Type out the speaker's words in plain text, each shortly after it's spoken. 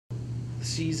the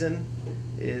season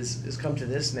is come to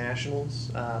this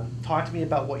nationals. Talk to me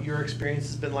about what your experience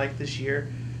has been like this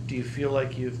year. Do you feel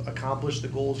like you've accomplished the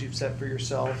goals you've set for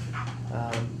yourself?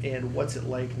 And what's it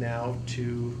like now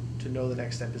to know the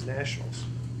next step is nationals?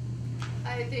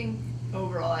 I think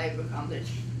overall I've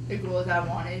accomplished the goals I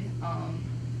wanted. I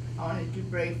wanted to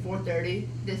break 430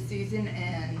 this season,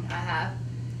 and I have.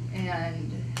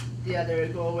 And the other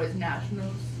goal was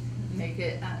nationals, make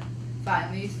it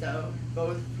finally. So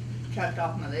both checked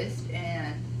off my list,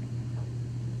 and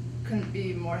couldn't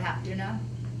be more happier now.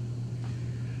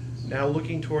 Now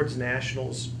looking towards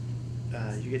nationals,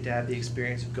 you get to have the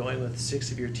experience of going with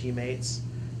 6 of your teammates.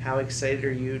 How excited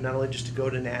are you not only just to go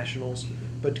to nationals,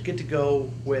 but to get to go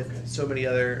with so many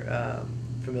other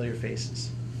familiar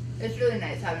faces? It's really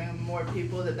nice having more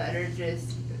people, the better,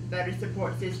 just better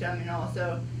support system, and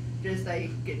also just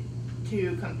like get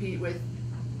to compete with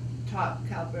top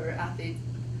caliber athletes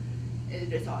is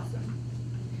just awesome.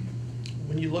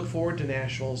 When you look forward to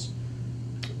nationals,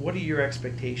 what are your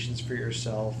expectations for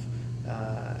yourself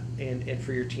and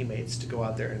for your teammates to go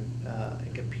out there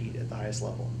and compete at the highest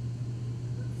level?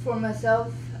 For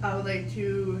myself, I would like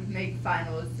to make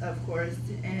finals, of course,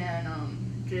 and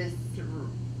just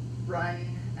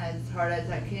run as hard as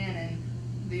I can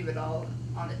and leave it all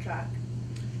on the track.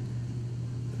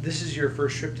 This is your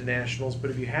first trip to nationals, but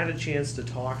have you had a chance to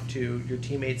talk to your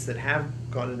teammates that have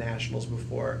gone to nationals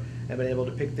before and been able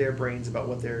to pick their brains about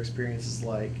what their experience is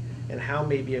like, and how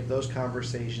maybe if those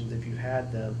conversations, if you've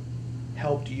had them,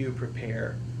 helped you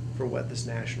prepare for what this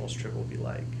nationals trip will be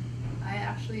like? I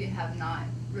actually have not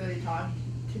really talked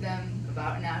to them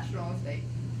about nationals.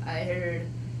 I heard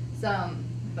some,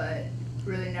 but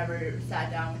really never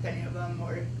sat down with any of them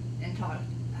and talked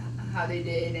how they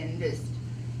did and just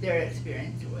their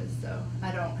experience was. So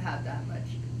I don't have that much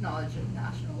knowledge of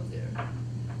nationals there.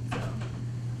 So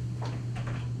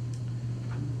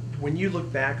when you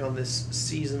look back on this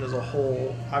season as a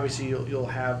whole, obviously you'll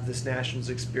have this nationals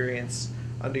experience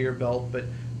under your belt, but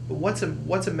what's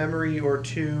a memory or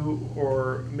two,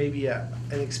 or maybe an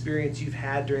experience you've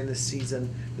had during this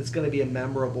season that's going to be a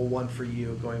memorable one for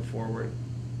you going forward?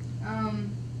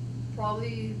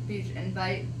 Probably beach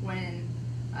invite when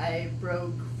I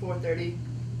broke 430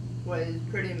 was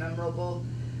pretty memorable.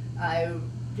 I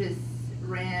just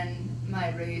ran my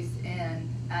race and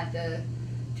at the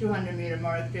 200-meter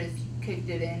mark just kicked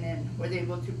it in and was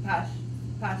able to pass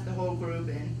the whole group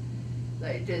and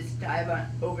just dive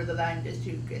over the line just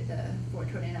to get the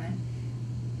 429.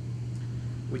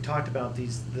 We talked about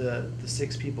the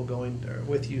 6 people going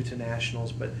with you to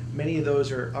nationals, but many of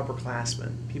those are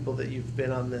upperclassmen, people that you've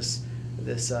been on this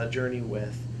journey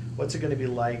with. What's it going to be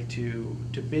like to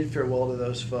bid farewell to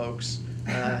those folks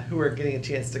who are getting a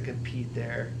chance to compete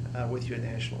there with you at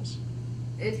nationals?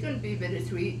 It's going to be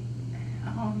bittersweet.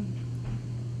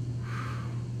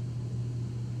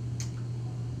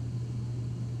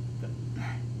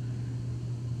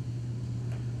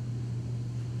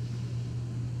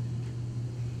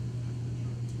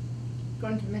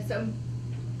 Going to miss them.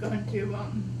 Going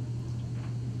to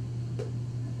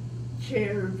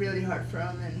cheer really hard for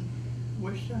them and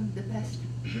wish them the best.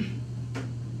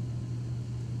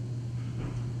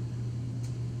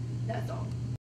 That's all.